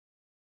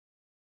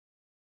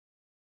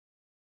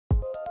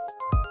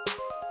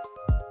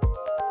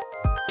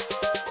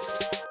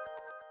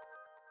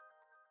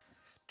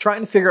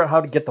Trying to figure out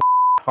how to get the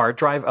hard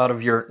drive out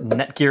of your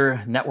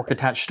NETGEAR network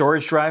attached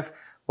storage drive?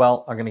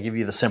 Well, I'm going to give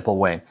you the simple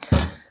way.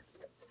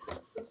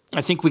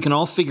 I think we can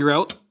all figure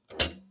out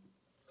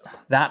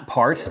that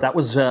part. That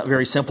was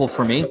very simple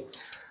for me.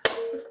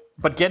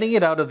 But getting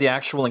it out of the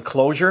actual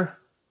enclosure,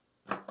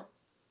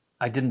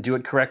 I didn't do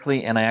it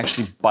correctly, and I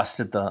actually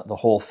busted the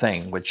whole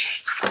thing,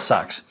 which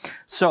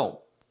sucks.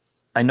 So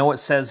I know it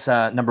says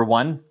number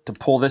 1 to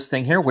pull this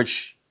thing here,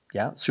 which,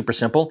 yeah, super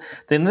simple.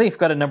 Then they've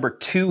got a number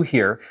 2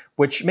 here,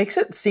 which makes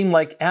it seem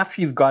like after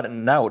you've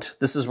gotten it out,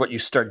 this is what you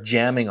start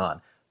jamming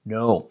on.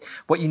 No.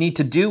 What you need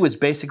to do is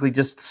basically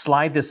just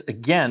slide this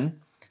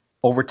again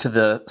over to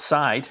the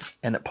side,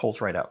 and it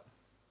pulls right out.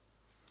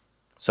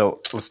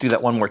 So let's do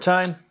that one more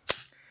time.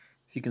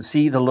 If you can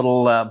see the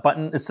little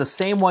button, it's the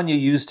same one you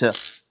use to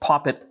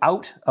pop it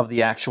out of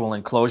the actual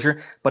enclosure,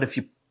 but if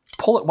you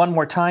pull it one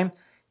more time,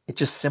 it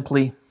just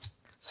simply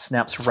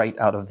snaps right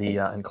out of the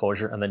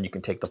enclosure, and then you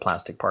can take the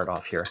plastic part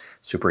off here.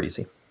 Super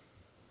easy.